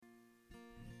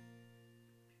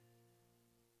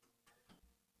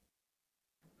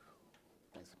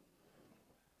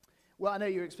Well, I know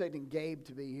you're expecting Gabe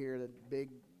to be here, the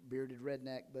big bearded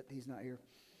redneck, but he's not here.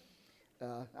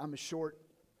 I'm a short,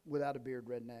 without a beard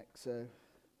redneck, so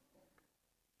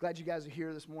glad you guys are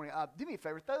here this morning. Do me a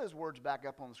favor, throw those words back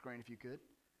up on the screen if you could,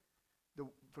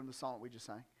 from the song that we just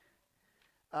sang.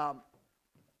 I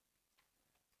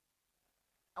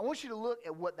want you to look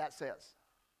at what that says.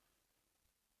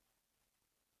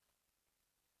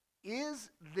 Is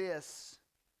this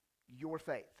your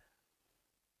faith?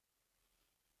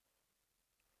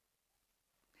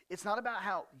 It's not about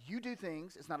how you do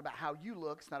things. It's not about how you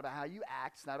look. It's not about how you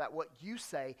act. It's not about what you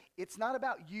say. It's not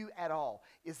about you at all.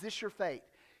 Is this your faith?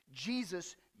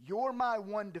 Jesus, you're my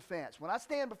one defense. When I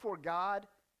stand before God,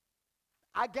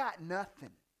 I got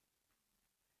nothing.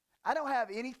 I don't have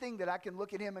anything that I can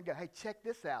look at him and go, hey, check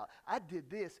this out. I did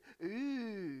this.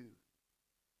 Ooh.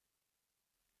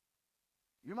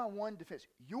 You're my one defense.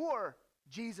 You're,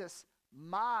 Jesus,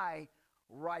 my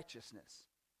righteousness.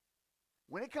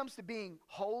 When it comes to being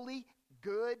holy,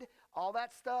 good, all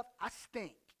that stuff, I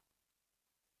stink.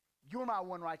 You're my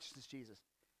one righteousness, Jesus.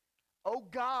 Oh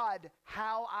God,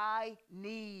 how I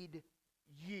need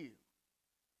you.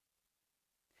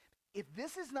 If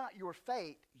this is not your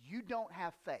faith, you don't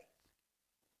have faith.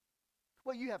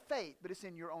 Well, you have faith, but it's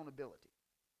in your own ability,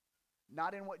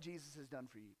 not in what Jesus has done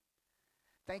for you.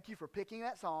 Thank you for picking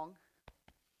that song.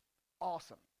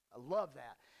 Awesome. I love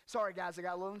that. Sorry, guys, I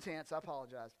got a little intense. I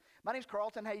apologize. My name's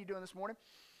Carlton. How you doing this morning?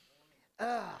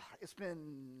 It's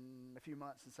been a few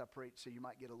months since I preached, so you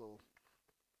might get a little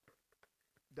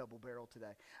double barrel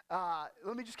today.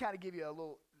 Let me just kind of give you a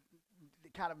little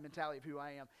kind of mentality of who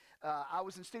I am. I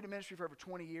was in student ministry for over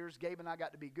 20 years. Gabe and I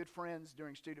got to be good friends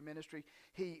during student ministry.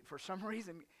 He, for some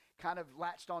reason, kind of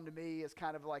latched onto me as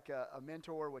kind of like a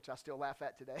mentor, which I still laugh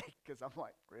at today because I'm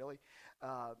like, really?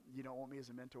 You don't want me as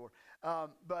a mentor.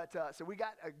 So we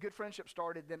got a good friendship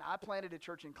started. Then I planted a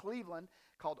church in Cleveland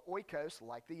called Oikos,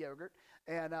 like the yogurt.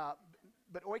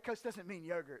 But Oikos doesn't mean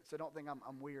yogurt, so don't think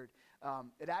I'm weird.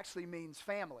 It actually means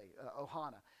family,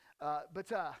 Ohana.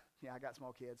 Yeah, I got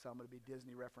small kids, so I'm going to be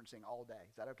Disney referencing all day.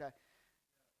 Is that okay?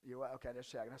 You okay?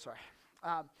 Just checking. That's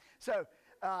right.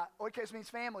 Oikos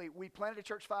means family. We planted a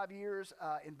church 5 years,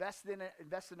 invested in it,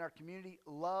 invested in our community,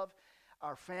 love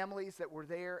our families that were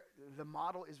there. The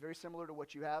model is very similar to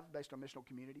what you have based on missional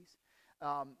communities.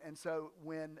 And so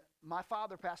when my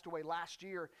father passed away last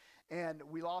year and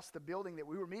we lost the building that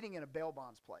we were meeting in a bail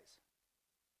bonds place,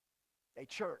 a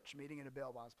church meeting in a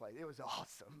bail bonds place. It was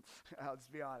awesome. I'll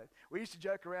just be honest. We used to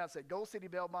joke around and say, Gold City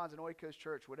Bail Bonds and Oikos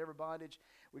Church, whatever bondage,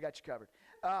 we got you covered.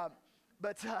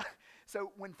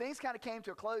 So when things kind of came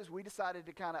to a close, we decided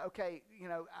to kind of, okay,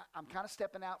 I'm kind of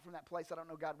stepping out from that place. I don't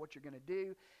know, God, what you're going to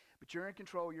do, but you're in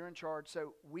control. You're in charge.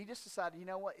 So we just decided, you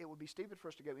know what? It would be stupid for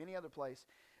us to go any other place.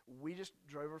 We just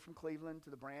drove her from Cleveland to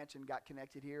the branch and got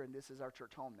connected here, and this is our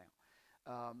church home now.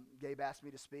 Gabe asked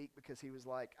me to speak because he was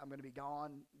like, I'm going to be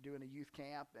gone doing a youth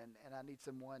camp, and I need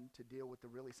someone to deal with the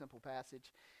really simple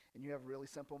passage, and you have a really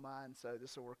simple mind, so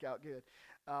this will work out good.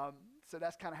 So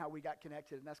that's kind of how we got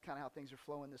connected, and that's kind of how things are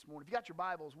flowing this morning. If you got your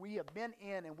Bibles, we have been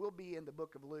in and will be in the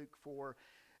book of Luke for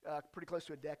pretty close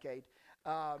to a decade.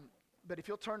 But if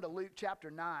you'll turn to Luke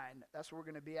chapter 9, that's where we're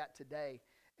going to be at today.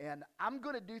 And I'm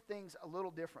going to do things a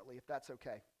little differently, if that's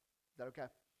okay. Is that okay?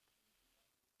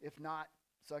 If not,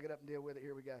 suck it up and deal with it.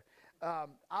 Here we go.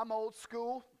 I'm old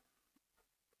school.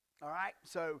 All right.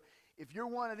 So if you're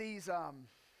one of these,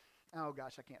 oh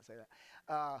gosh, I can't say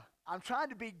that. I'm trying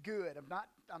to be good.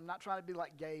 I'm not trying to be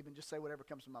like Gabe and just say whatever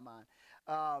comes to my mind.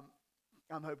 I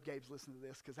hope Gabe's listening to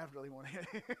this because I really want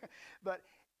to. But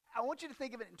I want you to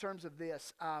think of it in terms of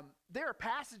this. There are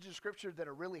passages of Scripture that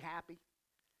are really happy,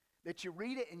 that you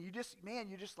read it and you're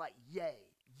just like, yay,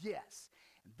 yes.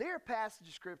 And there are passages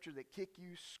of Scripture that kick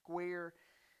you square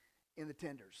in the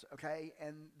tenders, okay?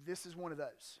 And this is one of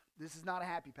those. This is not a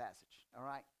happy passage, all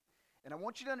right? And I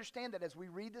want you to understand that as we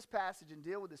read this passage and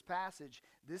deal with this passage,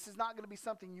 this is not going to be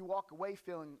something you walk away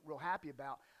feeling real happy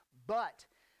about, but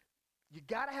you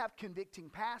got to have convicting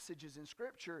passages in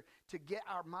Scripture to get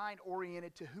our mind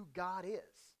oriented to who God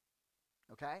is,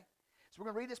 okay? So we're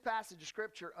going to read this passage of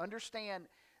Scripture, understand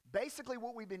basically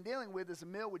what we've been dealing with is a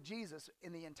meal with Jesus.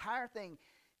 In the entire thing,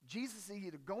 Jesus is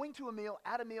either going to a meal,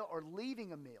 at a meal, or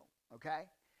leaving a meal, okay?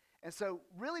 And so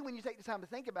really when you take the time to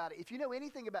think about it, if you know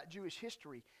anything about Jewish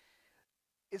history,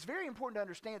 it's very important to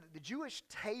understand that the Jewish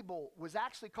table was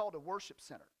actually called a worship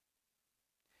center.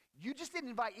 You just didn't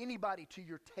invite anybody to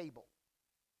your table,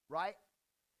 right?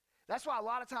 That's why a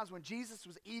lot of times when Jesus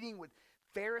was eating with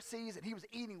Pharisees and he was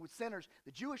eating with sinners,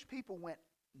 the Jewish people went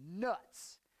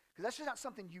nuts because that's just not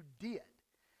something you did.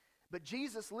 But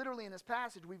Jesus, literally in this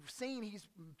passage, we've seen he's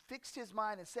fixed his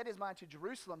mind and set his mind to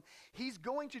Jerusalem. He's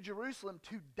going to Jerusalem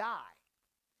to die.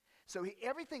 So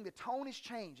everything, the tone has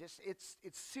changed. It's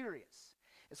serious.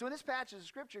 And so in this passage of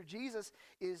Scripture, Jesus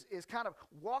is kind of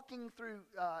walking through,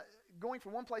 going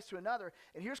from one place to another.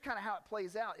 And here's kind of how it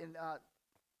plays out in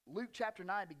Luke chapter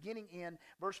 9, beginning in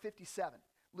verse 57.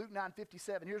 Luke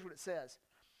 9:57, here's what it says.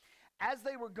 As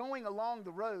they were going along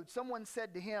the road, someone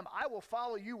said to him, I will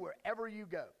follow you wherever you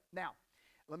go. Now,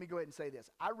 let me go ahead and say this.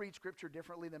 I read Scripture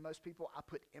differently than most people. I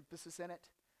put emphasis in it.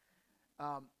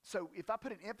 So if I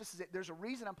put an emphasis in it, there's a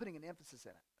reason I'm putting an emphasis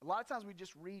in it. A lot of times we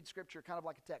just read Scripture kind of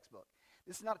like a textbook.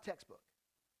 This is not a textbook.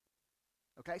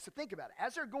 Okay, so think about it.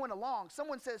 As they're going along,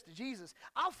 someone says to Jesus,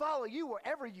 I'll follow you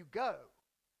wherever you go.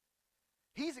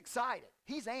 He's excited.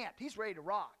 He's amped. He's ready to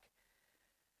rock.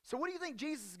 So what do you think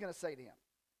Jesus is going to say to him?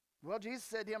 Well, Jesus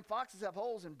said to him, foxes have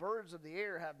holes and birds of the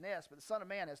air have nests, but the Son of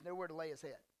Man has nowhere to lay his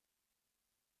head.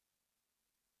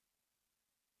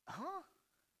 Huh?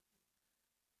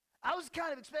 I was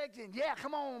kind of expecting, yeah,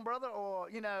 come on, brother, or,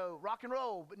 rock and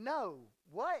roll. But no,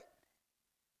 what?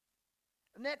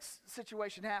 The next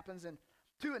situation happens, and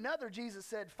to another, Jesus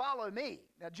said, follow me.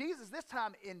 Now, Jesus this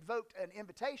time invoked an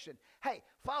invitation. Hey,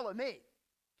 follow me.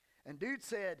 And dude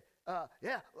said,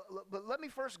 yeah, but let me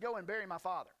first go and bury my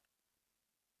father.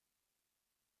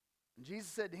 And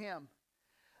Jesus said to him,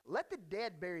 let the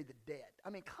dead bury the dead. I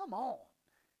mean, come on.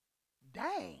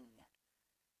 Dang.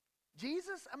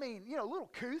 Jesus, a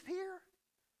little couth here.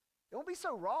 Don't be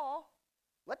so raw.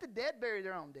 Let the dead bury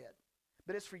their own dead.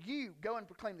 But as for you, go and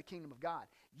proclaim the kingdom of God.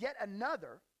 Yet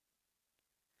another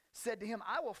said to him,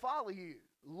 I will follow you,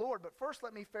 Lord, but first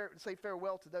let me say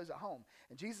farewell to those at home.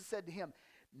 And Jesus said to him,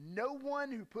 no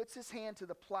one who puts his hand to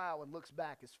the plow and looks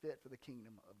back is fit for the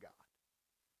kingdom of God.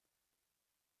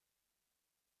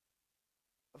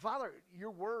 Father,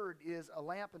 your word is a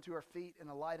lamp unto our feet and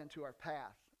a light unto our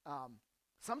path.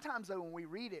 Sometimes, though, when we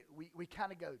read it, we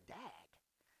kind of go, dag.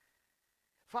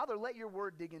 Father, let your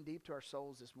word dig in deep to our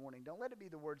souls this morning. Don't let it be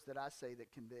the words that I say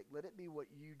that convict. Let it be what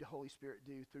you, the Holy Spirit,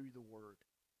 do through the word.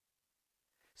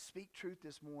 Speak truth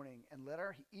this morning, and let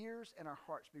our ears and our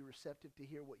hearts be receptive to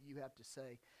hear what you have to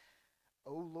say.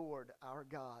 O Lord, our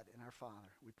God and our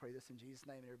Father. We pray this in Jesus'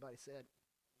 name, and everybody said,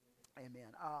 amen.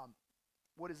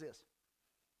 What is this?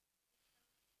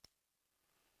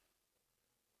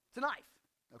 It's a knife,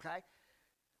 okay?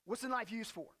 What's the knife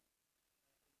used for?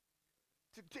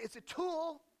 It's a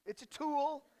tool. It's a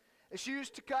tool. It's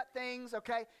used to cut things,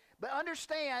 okay? But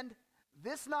understand,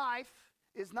 this knife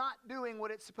is not doing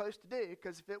what it's supposed to do,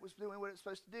 because if it was doing what it's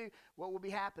supposed to do, what will be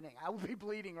happening? I will be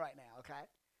bleeding right now, okay?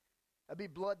 I'll be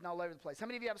blooding all over the place. How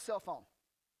many of you have a cell phone?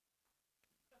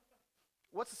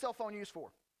 What's the cell phone used for?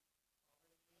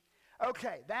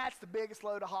 Okay, that's the biggest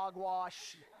load of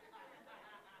hogwash.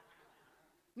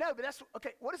 No, but that's,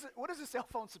 okay, what is a cell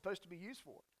phone supposed to be used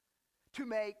for? To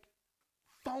make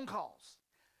phone calls.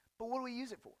 But what do we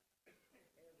use it for?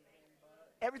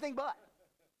 Everything but.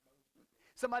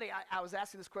 Somebody, I was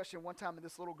asking this question one time, and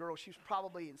this little girl, she was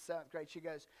probably in 7th grade, she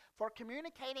goes, for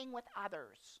communicating with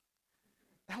others.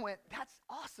 I went, that's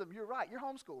awesome, you're right, you're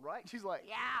homeschooled, right? She's like,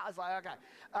 yeah. I was like, okay.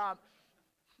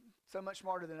 So much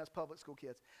smarter than us public school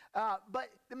kids. But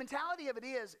the mentality of it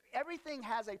is, everything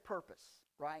has a purpose,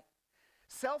 right?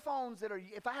 Cell phones that are,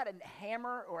 if I had a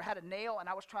hammer or had a nail and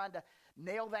I was trying to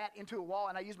nail that into a wall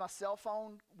and I used my cell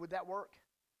phone, would that work?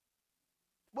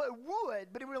 Well, it would,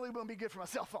 but it really wouldn't be good for my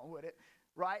cell phone, would it?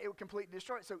 Right? It would completely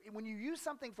destroy it. So when you use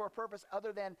something for a purpose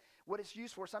other than what it's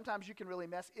used for, sometimes you can really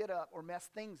mess it up or mess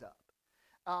things up.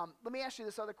 Let me ask you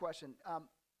this other question.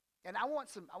 And I want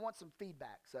some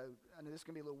feedback. So I know this is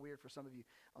going to be a little weird for some of you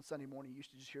on Sunday morning. You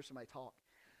used to just hear somebody talk.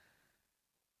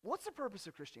 What's the purpose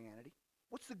of Christianity?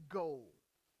 What's the goal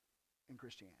in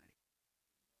Christianity?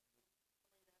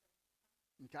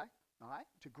 Okay, all right.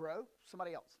 To grow,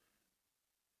 somebody else.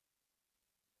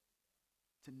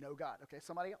 To know God, okay,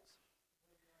 somebody else.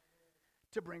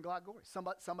 To bring God glory,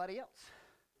 somebody else.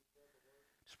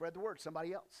 Spread the word,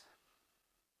 somebody else.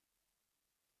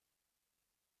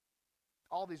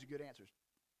 All these are good answers.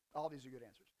 All these are good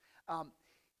answers.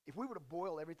 If we were to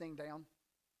boil everything down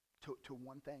to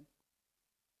one thing,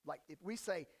 like if we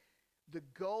say the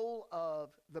goal of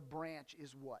the branch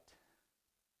is what?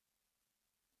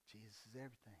 Jesus is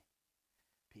everything.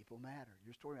 People matter.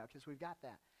 Your story matters. Okay, so we've got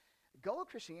that. The goal of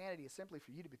Christianity is simply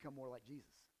for you to become more like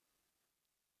Jesus.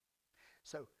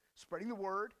 So spreading the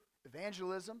word,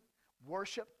 evangelism,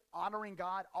 worship, honoring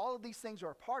God, all of these things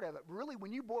are a part of it. Really,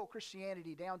 when you boil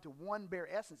Christianity down to one bare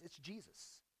essence, it's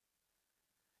Jesus.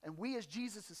 And we as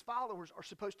Jesus' followers are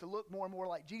supposed to look more and more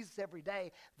like Jesus every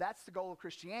day. That's the goal of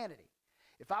Christianity.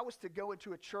 If I was to go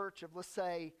into a church of, let's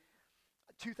say,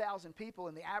 2,000 people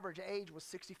and the average age was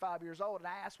 65 years old, and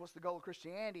I asked what's the goal of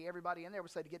Christianity, everybody in there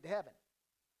would say to get to heaven.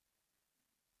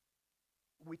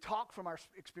 We talk from our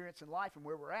experience in life and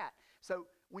where we're at. So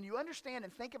when you understand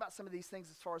and think about some of these things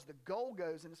as far as the goal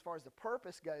goes and as far as the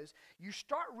purpose goes, you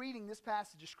start reading this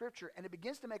passage of Scripture and it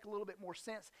begins to make a little bit more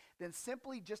sense than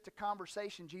simply just a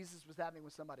conversation Jesus was having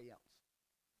with somebody else.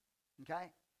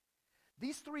 Okay?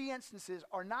 These three instances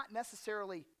are not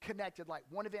necessarily connected, like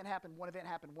one event happened, one event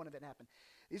happened, one event happened.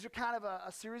 These are kind of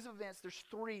a series of events. There's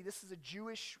three. This is a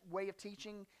Jewish way of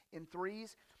teaching in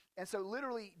threes. And so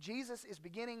literally, Jesus is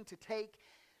beginning to take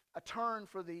a turn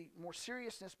for the more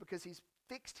seriousness because he's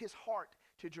fixed his heart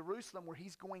to Jerusalem where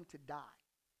he's going to die.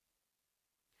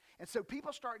 And so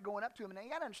people start going up to him, and you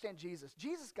got to understand Jesus.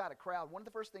 Jesus got a crowd. One of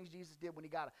the first things Jesus did when he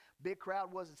got a big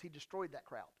crowd was he destroyed that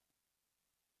crowd.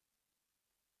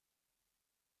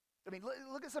 I mean,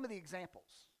 look at some of the examples.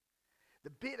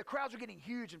 The crowds are getting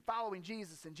huge and following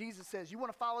Jesus, and Jesus says, you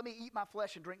want to follow me? Eat my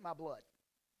flesh and drink my blood.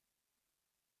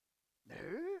 No.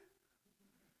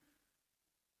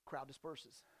 Crowd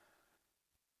disperses.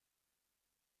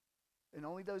 And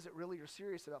only those that really are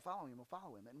serious about following him will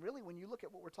follow him. And really, when you look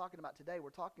at what we're talking about today,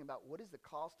 we're talking about what is the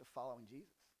cost of following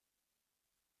Jesus?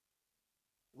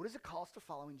 What is the cost of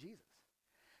following Jesus?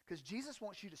 Because Jesus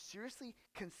wants you to seriously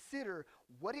consider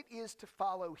what it is to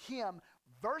follow him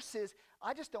versus,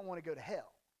 I just don't want to go to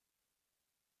hell.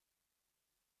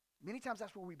 Many times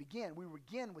that's where we begin. We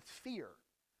begin with fear.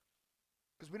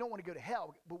 Because we don't want to go to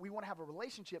hell, but we want to have a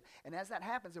relationship. And as that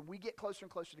happens and we get closer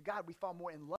and closer to God, we fall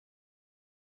more in love.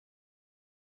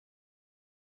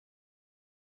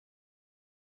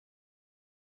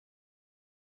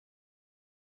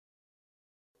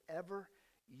 Wherever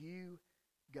you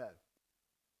go.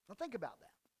 Now think about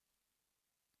that.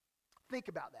 Think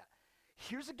about that.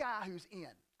 Here's a guy who's in.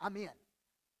 I'm in.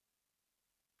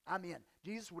 I'm in.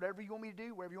 Jesus, whatever you want me to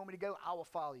do, wherever you want me to go, I will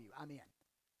follow you. I'm in.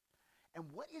 And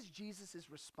what is Jesus'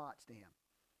 response to him?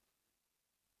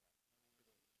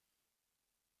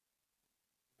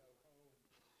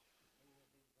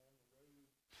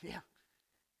 Yeah.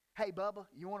 Hey, Bubba,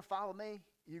 you want to follow me?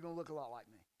 You're going to look a lot like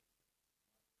me.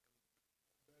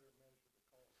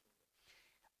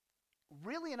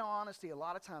 Really, in all honesty, a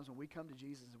lot of times when we come to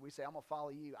Jesus and we say, I'm going to follow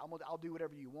you, I'll do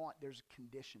whatever you want, there's a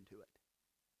condition to it.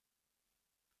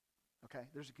 Okay,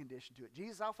 there's a condition to it.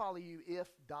 Jesus, I'll follow you if ...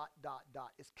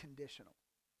 It's conditional.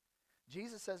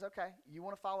 Jesus says, okay, you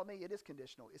want to follow me? It is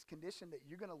conditional. It's conditioned that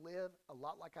you're going to live a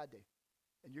lot like I do.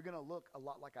 And you're going to look a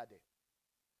lot like I do.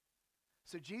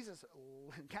 So Jesus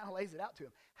kind of lays it out to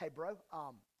him. Hey, bro,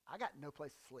 I got no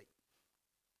place to sleep.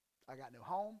 I got no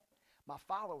home. My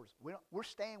followers, we're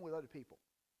staying with other people.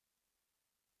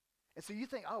 And so you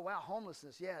think, oh, wow,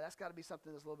 homelessness, yeah, that's got to be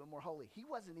something that's a little bit more holy. He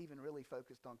wasn't even really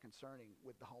focused on concerning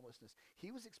with the homelessness.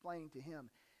 He was explaining to him,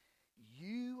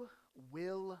 you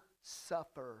will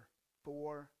suffer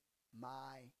for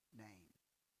my name.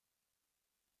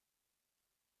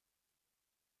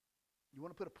 You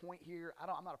want to put a point here?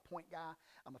 I'm not a point guy.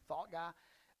 I'm a thought guy.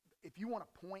 If you want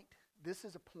a point, this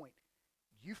is a point.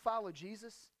 You follow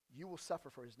Jesus, you will suffer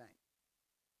for his name.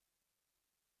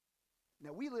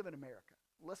 Now, we live in America.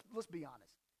 Let's be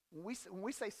honest. When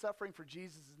we say suffering for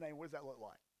Jesus' name, what does that look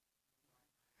like?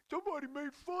 Somebody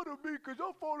made fun of me because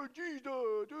I follow Jesus.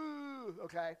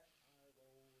 Okay.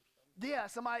 Yeah,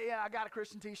 I got a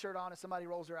Christian t-shirt on and somebody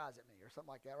rolls their eyes at me or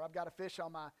something like that. Or I've got a fish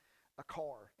on a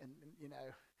car. And you know,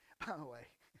 by the way,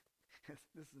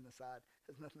 this is an aside.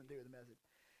 It has nothing to do with the message.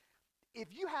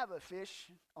 If you have a fish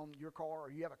on your car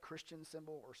or you have a Christian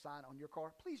symbol or sign on your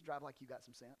car, please drive like you got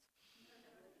some sense.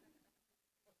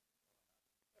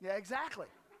 Yeah, exactly.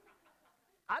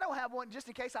 I don't have one just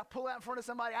in case I pull out in front of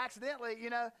somebody accidentally,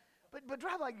 you know. But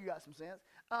drive like you got some sense.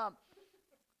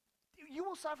 You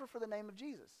will suffer for the name of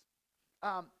Jesus.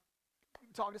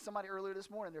 Talking to somebody earlier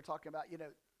this morning, they're talking about, you know,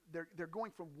 they're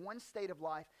going from one state of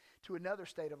life to another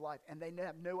state of life, and they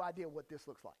have no idea what this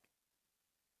looks like.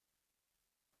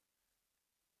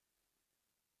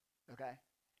 Okay?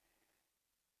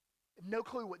 No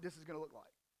clue what this is going to look like.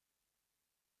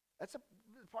 That's a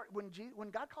part when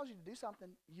God calls you to do something,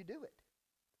 you do it.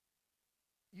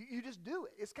 You just do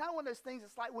it. It's kind of one of those things.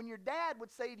 It's like when your dad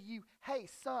would say to you, "Hey,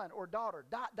 son or daughter, ...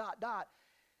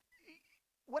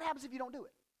 What happens if you don't do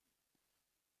it?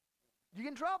 You get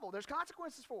in trouble. There's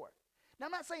consequences for it. Now,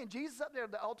 I'm not saying Jesus up there,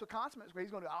 the ultimate consequence, where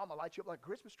he's going to, I'm going to light you up like a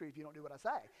Christmas tree if you don't do what I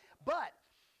say. But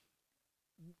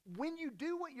when you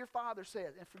do what your father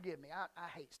says, and forgive me, I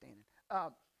hate standing.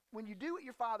 When you do what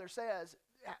your father says,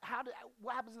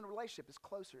 what happens in the relationship? It's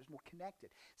closer, it's more connected.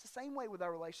 It's the same way with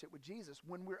our relationship with Jesus.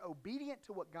 When we're obedient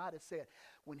to what God has said,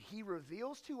 when he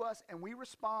reveals to us and we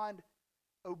respond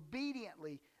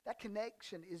obediently, that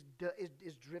connection is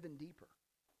driven deeper.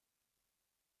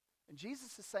 And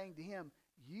Jesus is saying to him,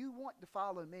 you want to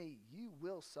follow me, you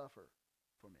will suffer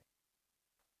for me.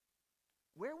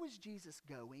 Where was Jesus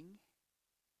going?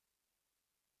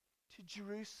 To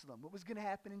Jerusalem. What was going to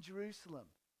happen in Jerusalem?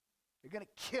 They're going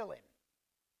to kill him.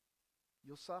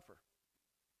 You'll suffer.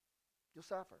 You'll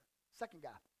suffer. Second guy.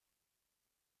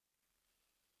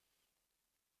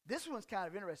 This one's kind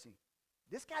of interesting.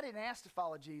 This guy didn't ask to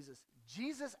follow Jesus.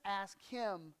 Jesus asked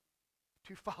him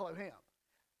to follow him.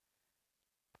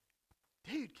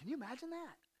 Dude, can you imagine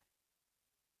that?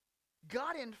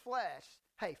 God in flesh,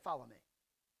 hey, follow me.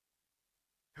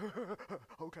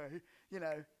 Okay,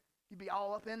 you'd be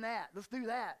all up in that. Let's do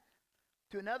that.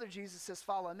 To another, Jesus says,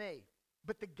 follow me.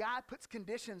 But the guy puts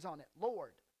conditions on it.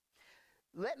 Lord,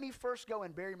 let me first go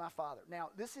and bury my father. Now,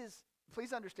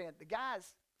 please understand, the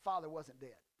guy's father wasn't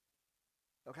dead.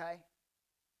 Okay?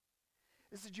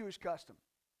 This is a Jewish custom.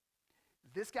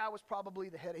 This guy was probably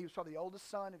the head. He was probably the oldest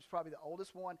son. He was probably the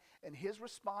oldest one. And his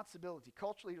responsibility,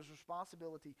 culturally, his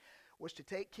responsibility was to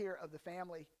take care of the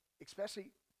family,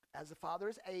 especially as the father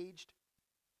is aged.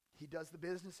 He does the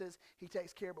businesses. He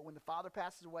takes care. But when the father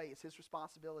passes away, it's his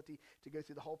responsibility to go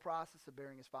through the whole process of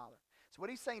burying his father. So what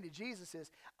he's saying to Jesus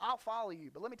is, I'll follow you,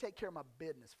 but let me take care of my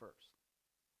business first.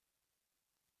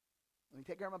 Let me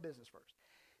take care of my business first.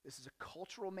 This is a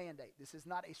cultural mandate. This is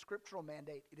not a scriptural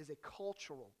mandate. It is a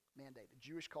cultural mandate, a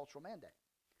Jewish cultural mandate.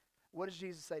 What does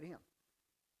Jesus say to him?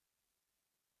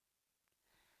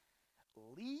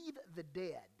 Leave the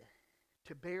dead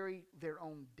to bury their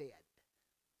own dead.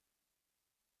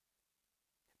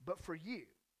 But for you,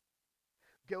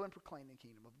 go and proclaim the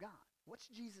kingdom of God. What's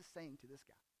Jesus saying to this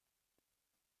guy?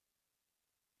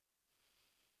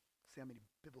 See how many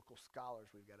biblical scholars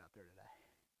we've got out there today.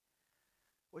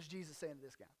 What's Jesus saying to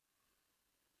this guy?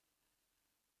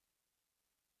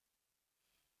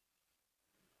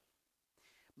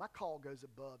 My call goes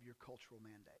above your cultural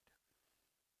mandate.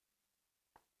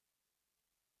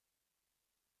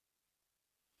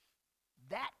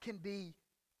 That can be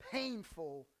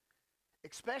painful,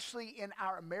 especially in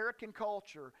our American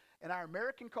culture. And our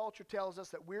American culture tells us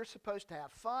that we're supposed to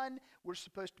have fun, we're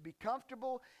supposed to be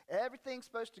comfortable, everything's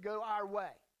supposed to go our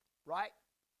way, right?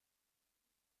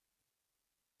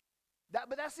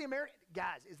 But that's the American,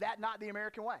 guys, is that not the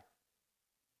American way?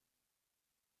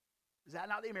 Is that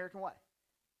not the American way?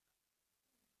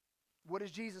 What is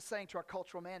Jesus saying to our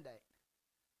cultural mandate?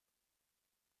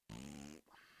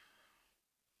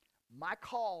 My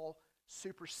call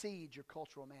supersedes your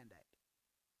cultural mandate.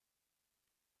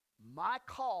 My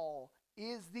call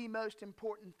is the most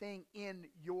important thing in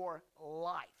your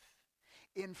life.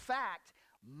 In fact,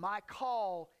 my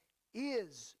call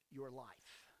is your life.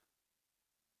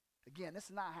 Again, this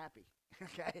is not happy,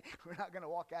 okay? We're not going to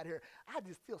walk out here, I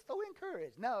just feel so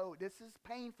encouraged. No, this is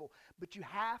painful. But you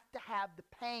have to have the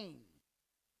pain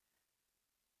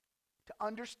to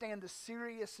understand the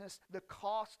seriousness, the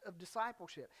cost of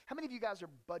discipleship. How many of you guys are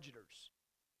budgeters?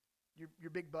 You're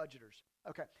big budgeters.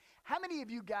 Okay. How many of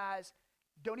you guys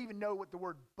don't even know what the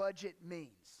word budget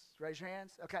means? Raise your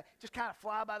hands. Okay. Just kind of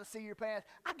fly by the seat of your pants.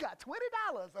 I got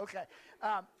 $20. Okay.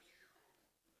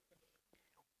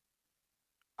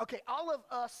 Okay, all of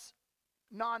us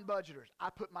non-budgeters,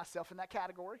 I put myself in that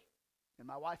category, and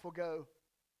my wife will go,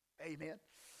 amen.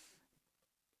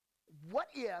 What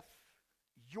if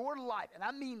your life, and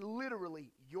I mean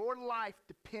literally, your life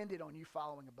depended on you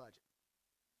following a budget?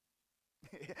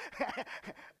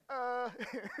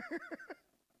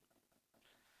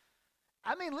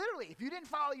 I mean literally, if you didn't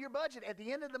follow your budget at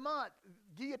the end of the month,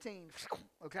 guillotine,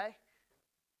 okay?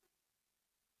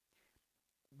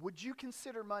 Would you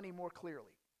consider money more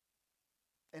clearly?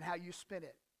 And how you spend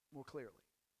it more clearly?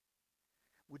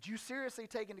 Would you seriously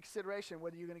take into consideration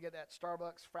whether you're going to get that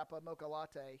Starbucks Frappa Mocha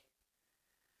Latte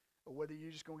or whether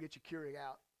you're just going to get your Keurig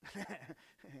out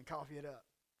and coffee it up?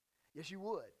 Yes, you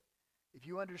would. If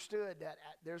you understood that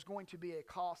there's going to be a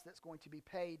cost that's going to be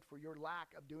paid for your lack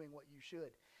of doing what you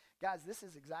should. Guys, this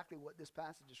is exactly what this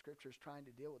passage of Scripture is trying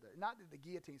to deal with. Not that the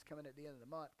guillotine's coming at the end of the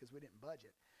month because we didn't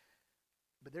budget,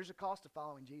 but there's a cost to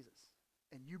following Jesus.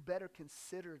 And you better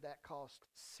consider that cost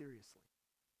seriously.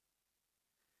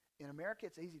 In America,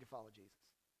 it's easy to follow Jesus.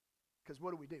 Because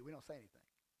what do? We don't say anything.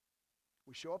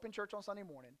 We show up in church on Sunday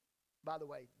morning. By the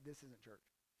way, this isn't church.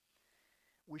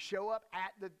 We show up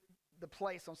at the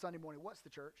place on Sunday morning. What's the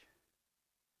church?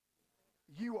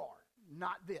 You are,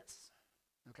 not this.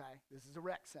 Okay? This is a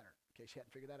rec center, in case you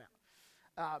hadn't figured that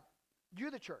out.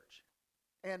 You're the church.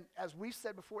 And as we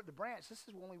said before at the branch, this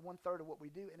is only 1/3 of what we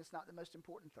do, and it's not the most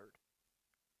important third.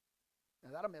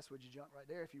 Now, that'll mess with your junk right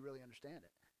there if you really understand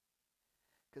it.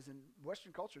 Because in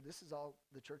Western culture, this is all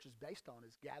the church is based on,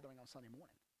 is gathering on Sunday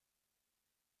morning.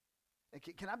 And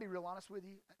can I be real honest with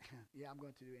you? Yeah, I'm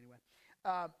going to do anyway.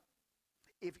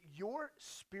 If your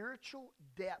spiritual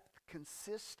depth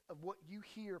consists of what you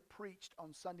hear preached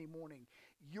on Sunday morning,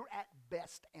 you're at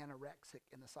best anorexic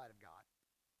in the sight of God.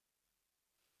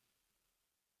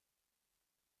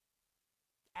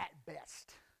 At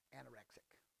best, anorexic.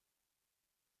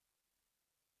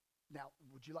 Now,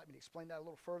 would you like me to explain that a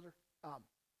little further?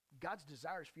 God's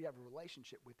desire is for you to have a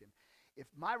relationship with him. If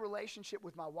my relationship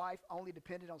with my wife only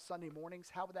depended on Sunday mornings,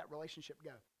 how would that relationship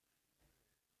go?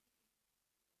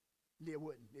 It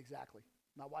wouldn't, exactly.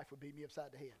 My wife would beat me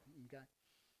upside the head, okay?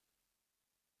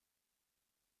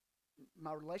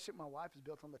 My relationship with my wife is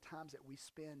built on the times that we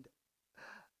spend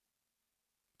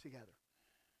together.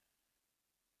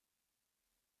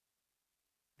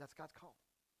 That's God's call.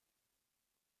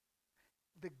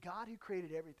 The God who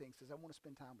created everything says, I want to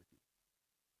spend time with you.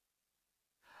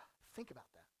 Think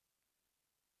about that.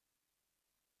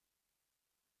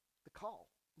 The call,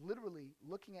 literally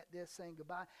looking at this, saying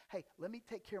goodbye. Hey, let me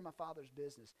take care of my Father's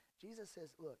business. Jesus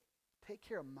says, look, take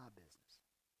care of my business.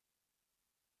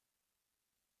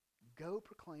 Go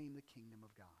proclaim the kingdom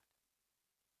of God.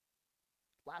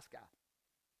 Last guy.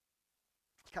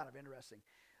 It's kind of interesting.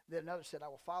 Then another said, I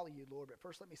will follow you, Lord, but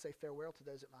first let me say farewell to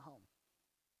those at my home.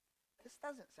 This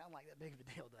doesn't sound like that big of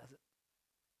a deal, does it?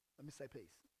 Let me say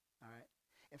peace. All right?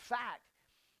 In fact,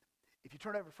 if you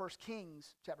turn over to 1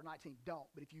 Kings chapter 19, don't.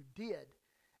 But if you did,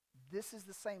 this is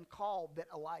the same call that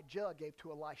Elijah gave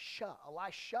to Elisha.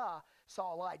 Elisha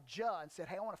saw Elijah and said,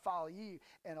 hey, I want to follow you.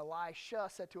 And Elisha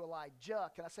said to Elijah,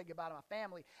 can I say goodbye to my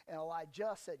family? And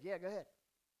Elijah said, yeah, go ahead.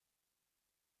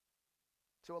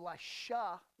 So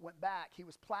Elisha went back. He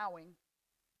was plowing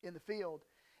in the field,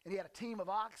 and he had a team of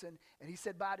oxen, and he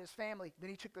said bye to his family. Then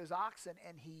he took those oxen,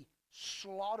 and he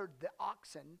slaughtered the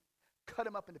oxen, cut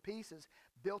them up into pieces,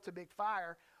 built a big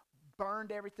fire,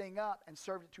 burned everything up, and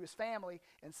served it to his family,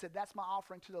 and said, that's my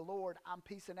offering to the Lord. I'm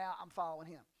peacing out. I'm following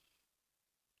him.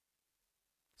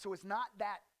 So it's not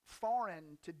that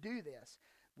foreign to do this.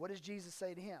 What does Jesus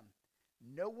say to him?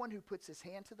 No one who puts his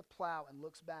hand to the plow and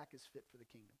looks back is fit for the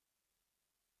kingdom.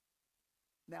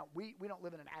 Now, we don't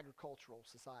live in an agricultural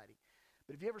society.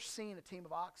 But have you ever seen a team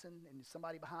of oxen and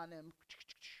somebody behind them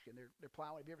and they're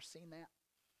plowing? Have you ever seen that?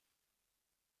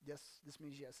 Yes, this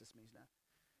means yes, this means no.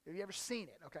 Have you ever seen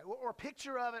it? Okay, or a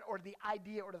picture of it, or the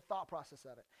idea or the thought process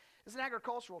of it. It's an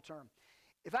agricultural term.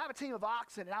 If I have a team of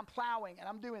oxen and I'm plowing and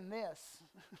I'm doing this,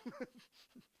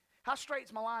 how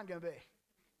straight's my line going to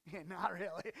be? Yeah, not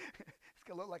really. It's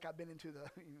going to look like I've been into the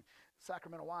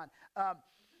Sacramento wine.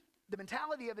 The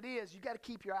mentality of it is you got to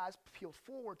keep your eyes peeled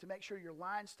forward to make sure your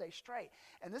line stays straight.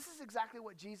 And this is exactly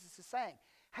what Jesus is saying.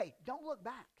 Hey, don't look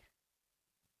back.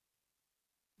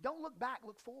 Don't look back,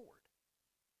 look forward.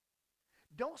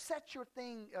 Don't set your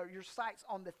sights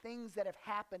on the things that have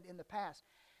happened in the past.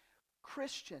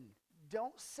 Christian,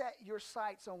 don't set your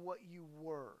sights on what you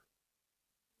were.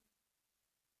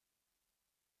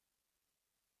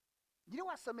 You know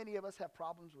why so many of us have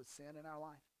problems with sin in our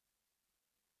life?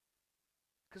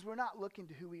 Because we're not looking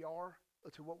to who we are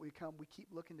or to what we become. We keep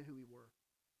looking to who we were.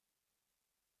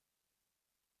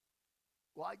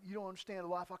 Well, you don't understand the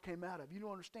life I came out of. You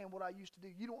don't understand what I used to do.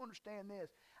 You don't understand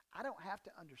this. I don't have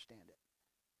to understand it.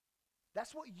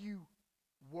 That's what you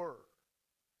were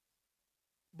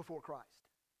before Christ.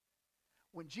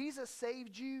 When Jesus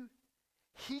saved you,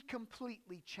 he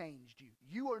completely changed you.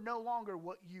 You are no longer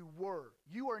what you were.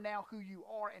 You are now who you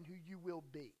are and who you will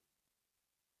be.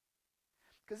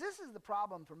 Because this is the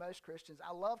problem for most Christians.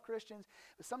 I love Christians,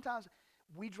 but sometimes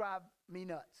we drive me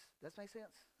nuts. Does that make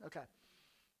sense? Okay.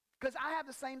 Because I have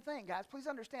the same thing, guys. Please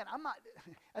understand. I'm not,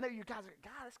 I know you guys are,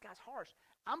 God, this guy's harsh.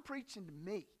 I'm preaching to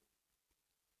me.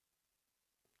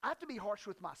 I have to be harsh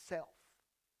with myself.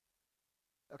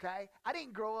 Okay? I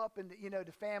didn't grow up in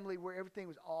the family where everything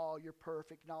was, oh, you're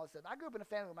perfect and all that stuff. I grew up in a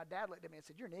family where my dad looked at me and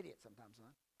said, you're an idiot sometimes,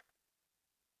 son.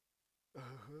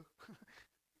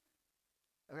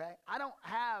 Okay? I don't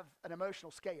have an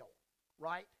emotional scale,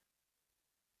 right?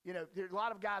 There's a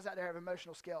lot of guys out there have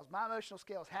emotional scales. My emotional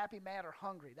scale is happy, mad, or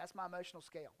hungry. That's my emotional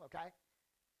scale, okay?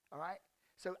 All right?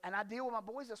 So, and I deal with my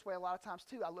boys this way a lot of times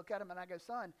too. I look at them and I go,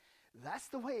 son, that's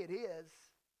the way it is.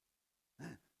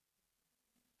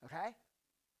 Okay?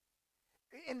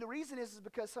 And the reason is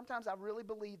because sometimes I really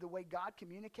believe the way God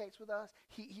communicates with us,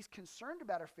 he's concerned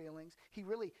about our feelings. He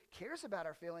really cares about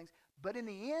our feelings. But in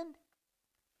the end,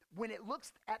 when it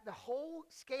looks at the whole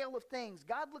scale of things,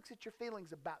 God looks at your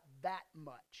feelings about that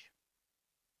much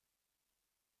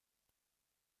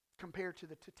compared to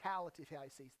the totality of how he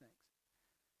sees things.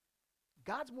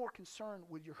 God's more concerned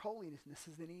with your holiness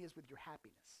than he is with your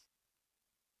happiness.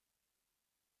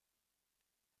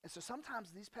 And so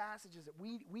sometimes these passages, that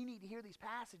we need to hear these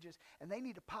passages, and they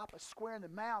need to pop us square in the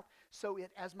mouth so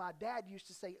it, as my dad used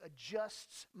to say,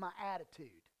 adjusts my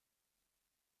attitude.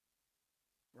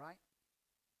 Right?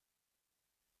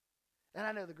 And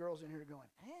I know the girls in here are going,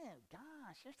 oh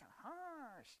gosh, you're so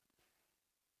harsh.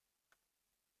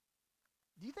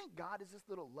 Do you think God is this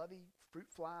little lovey fruit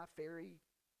fly fairy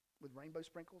with rainbow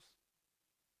sprinkles?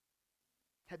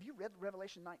 Have you read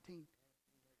Revelation 19?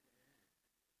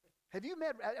 Have you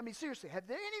met, I mean, seriously, have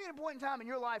there any point in time in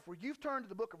your life where you've turned to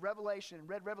the book of Revelation and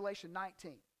read Revelation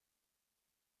 19?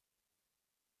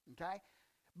 Okay?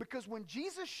 Because when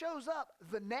Jesus shows up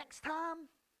the next time,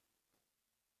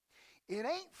 it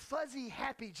ain't fuzzy,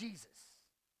 happy Jesus.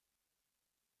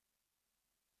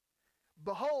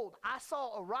 Behold, I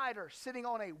saw a rider sitting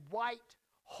on a white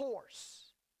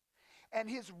horse, and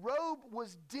his robe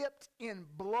was dipped in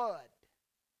blood.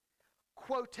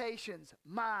 Quotations,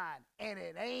 mine, and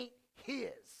it ain't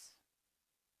his.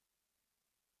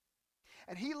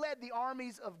 And he led the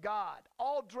armies of God,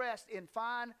 all dressed in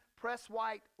fine pressed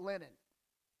white linen.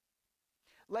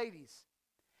 Ladies,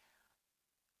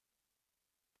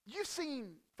 you've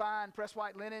seen fine pressed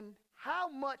white linen. How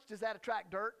much does that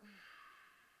attract dirt?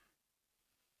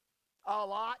 A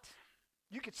lot.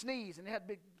 You could sneeze and it had a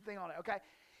big thing on it, okay?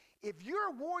 If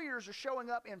your warriors are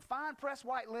showing up in fine pressed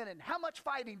white linen, how much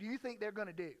fighting do you think they're going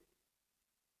to do?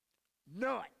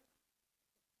 None.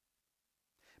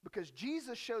 Because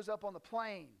Jesus shows up on the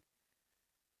plain,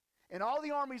 and all the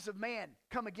armies of man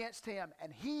come against him,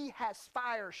 and he has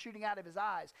fire shooting out of his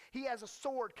eyes. He has a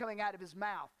sword coming out of his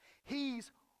mouth.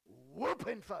 He's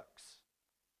whooping folks.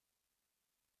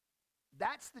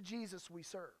 That's the Jesus we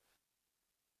serve.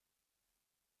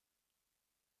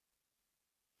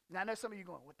 Now, I know some of you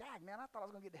going, well, dang, man, I thought I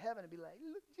was going to get to heaven and be like,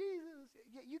 look, Jesus.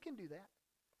 Yeah, you can do that.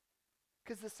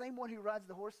 Because the same one who rides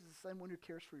the horse is the same one who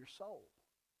cares for your soul.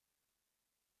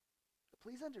 But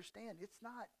please understand, it's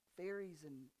not fairies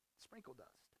and sprinkle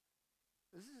dust.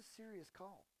 This is a serious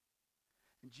call.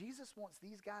 And Jesus wants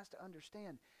these guys to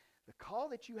understand the call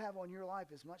that you have on your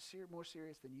life is much more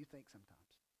serious than you think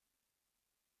sometimes.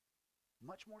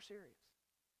 Much more serious.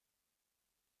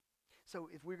 So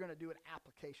if we're going to do an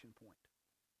application point,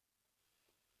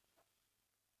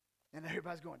 and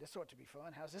everybody's going, this ought to be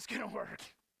fun. How's this going to work?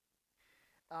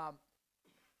 I'm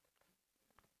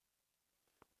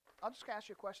just going to ask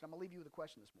you a question. I'm going to leave you with a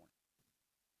question this morning.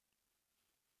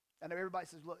 I know everybody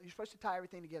says, look, you're supposed to tie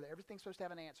everything together. Everything's supposed to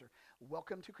have an answer.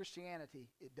 Welcome to Christianity.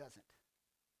 It doesn't.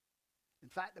 In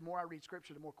fact, the more I read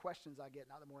Scripture, the more questions I get,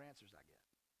 not the more answers I get.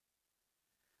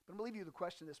 But I'm going to leave you with a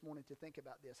question this morning to think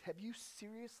about this. Have you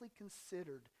seriously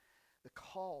considered the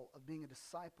call of being a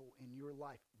disciple in your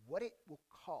life? What it will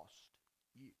cost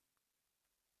you?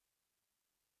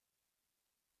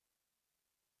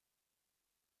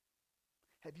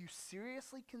 Have you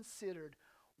seriously considered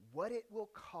what it will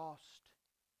cost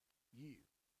you?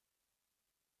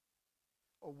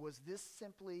 Or was this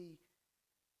simply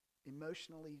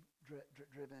emotionally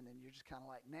driven and you're just kind of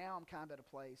like, now I'm kind of at a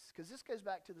place? Because this goes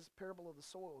back to this parable of the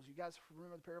soils. You guys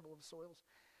remember the parable of the soils?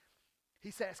 He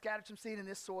said, scattered some seed in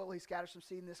this soil. He scattered some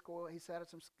seed in this soil. He scattered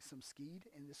some skeed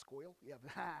in this soil. Yeah,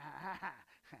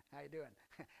 how you doing?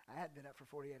 I hadn't been up for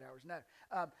 48 hours. No.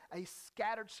 He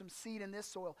scattered some seed in this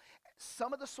soil.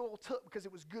 Some of the soil took because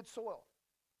it was good soil.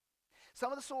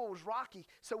 Some of the soil was rocky.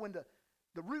 So when the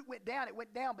root went down,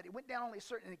 but it went down only a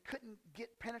certain, and it couldn't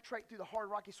penetrate through the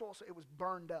hard rocky soil, so it was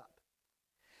burned up.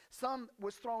 Some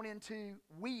was thrown into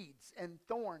weeds and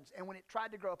thorns, and when it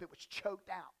tried to grow up, it was choked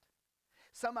out.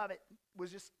 Some of it was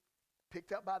just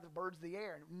picked up by the birds of the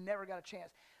air and never got a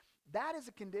chance. That is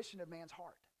a condition of man's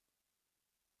heart.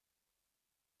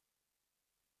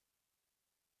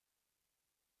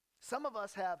 Some of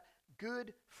us have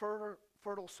good,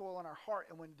 fertile soil in our heart,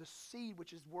 and when the seed,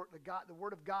 which is the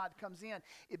Word of God, comes in,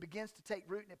 it begins to take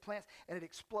root and it plants and it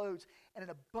explodes, and an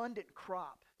abundant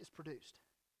crop is produced.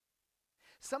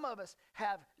 Some of us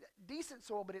have decent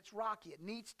soil, but it's rocky. It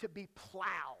needs to be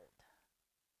plowed.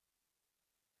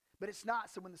 But it's not.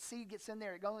 So when the seed gets in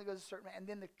there, it only goes a certain way. And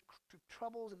then the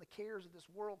troubles and the cares of this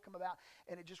world come about,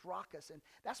 and it just rock us. And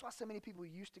that's why so many people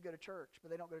used to go to church, but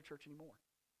they don't go to church anymore.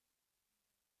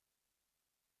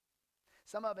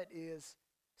 Some of it is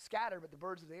scattered, but the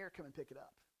birds of the air come and pick it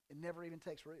up. It never even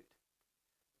takes root.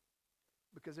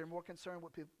 Because they're more concerned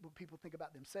with what people think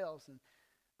about themselves than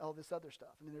all this other stuff.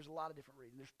 I mean, there's a lot of different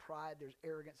reasons. There's pride, there's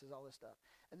arrogance, there's all this stuff.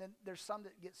 And then there's some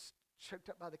that gets choked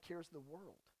up by the cares of the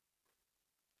world.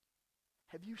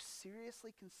 Have you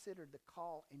seriously considered the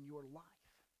call in your life?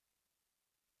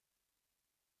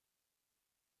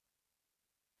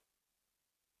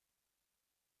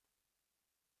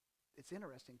 It's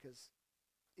interesting because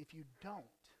if you don't,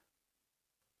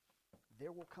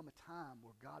 there will come a time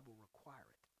where God will require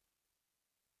it.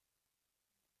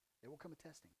 There will come a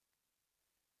testing.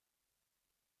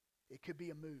 It could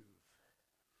be a move.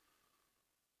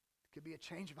 It could be a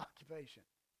change of occupation.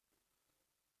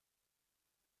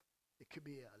 It could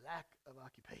be a lack of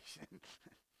occupation.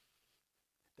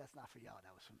 That's not for y'all.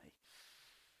 That was for me.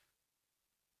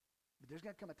 But there's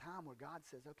going to come a time where God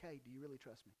says, okay, do you really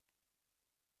trust me?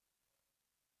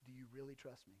 Do you really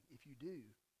trust me? If you do,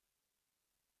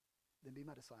 then be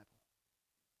my disciple.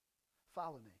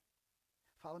 Follow me.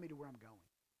 Follow me to where I'm going.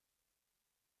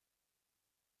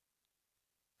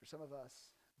 For some of us,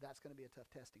 that's going to be a tough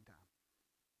testing time.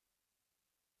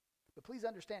 But please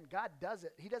understand, God does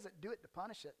it. He doesn't do it to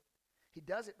punish it. He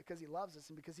does it because he loves us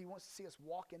and because he wants to see us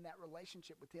walk in that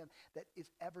relationship with him that is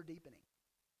ever deepening,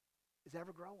 is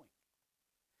ever growing.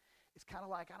 It's kind of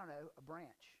like, I don't know, a branch.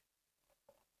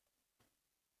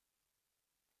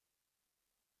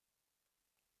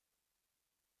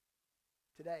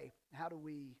 Today, how do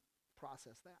we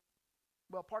process that?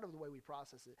 Well, part of the way we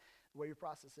process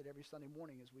it, every Sunday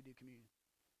morning is we do communion.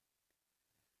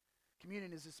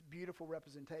 Communion is this beautiful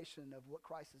representation of what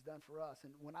Christ has done for us.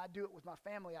 And when I do it with my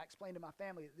family, I explain to my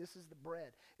family that this is the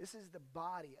bread. This is the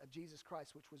body of Jesus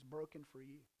Christ, which was broken for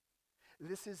you.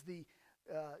 This is the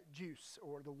juice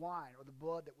or the wine or the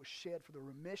blood that was shed for the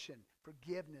remission,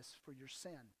 forgiveness for your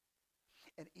sin.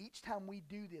 And each time we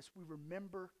do this, we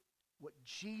remember what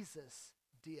Jesus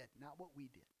did, not what we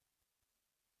did.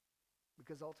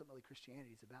 Because ultimately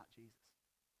Christianity is about Jesus.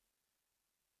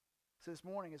 So this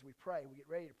morning as we pray, we get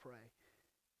ready to pray.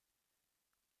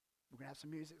 We're going to have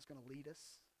some music that's going to lead us,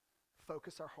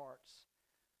 focus our hearts.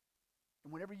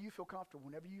 And whenever you feel comfortable,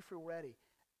 whenever you feel ready,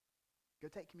 go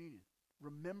take communion.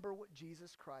 Remember what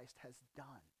Jesus Christ has done.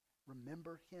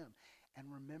 Remember him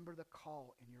and remember the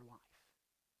call in your life.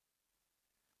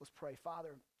 Let's pray.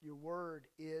 Father, your word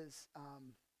is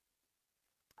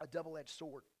a double-edged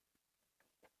sword.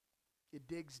 It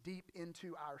digs deep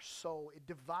into our soul. It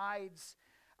divides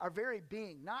our very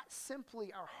being, not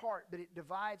simply our heart, but it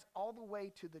divides all the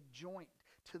way to the joint,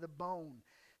 to the bone,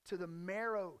 to the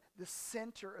marrow, the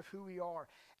center of who we are.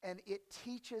 And it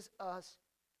teaches us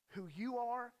who you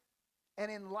are,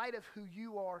 and in light of who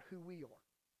you are, who we are.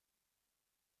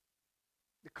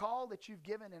 The call that you've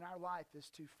given in our life is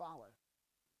to follow.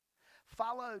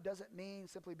 Follow doesn't mean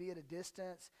simply be at a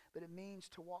distance, but it means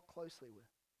to walk closely with.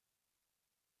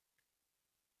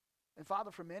 And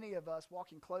Father, for many of us,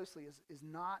 walking closely is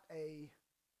not a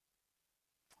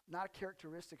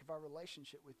characteristic of our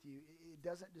relationship with you. It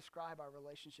doesn't describe our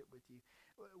relationship with you.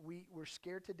 We're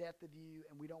scared to death of you,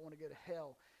 and we don't want to go to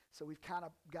hell, so we've kind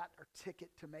of got our ticket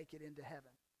to make it into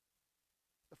heaven.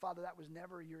 But Father, that was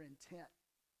never your intent.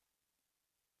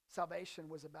 Salvation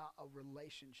was about a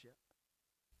relationship,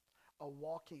 a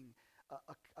walking,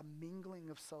 a mingling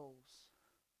of souls.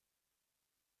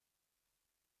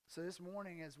 So this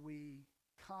morning as we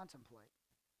contemplate,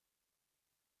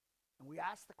 and we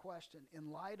ask the question,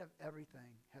 in light of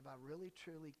everything, have I really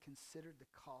truly considered the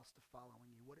cost of following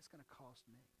you, what it's going to cost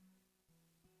me?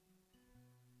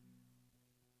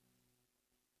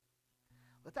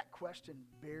 Let that question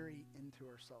bury into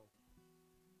our soul.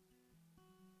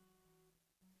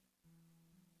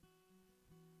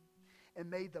 And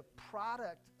may the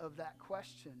product of that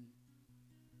question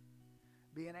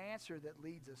be an answer that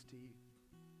leads us to you.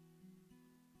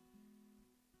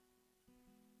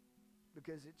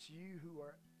 Because it's you who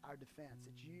are our defense.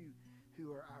 It's you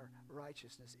who are our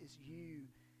righteousness. It's you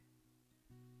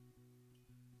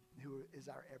who is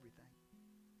our everything.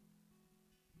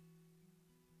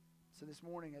 So this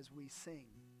morning as we sing,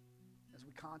 as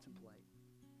we contemplate,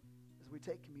 as we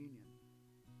take communion,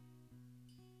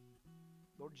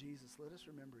 Lord Jesus, let us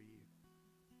remember you.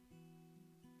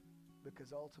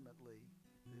 Because ultimately,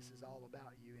 this is all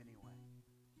about you anyway.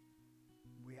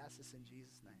 We ask this in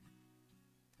Jesus' name.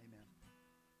 Amen.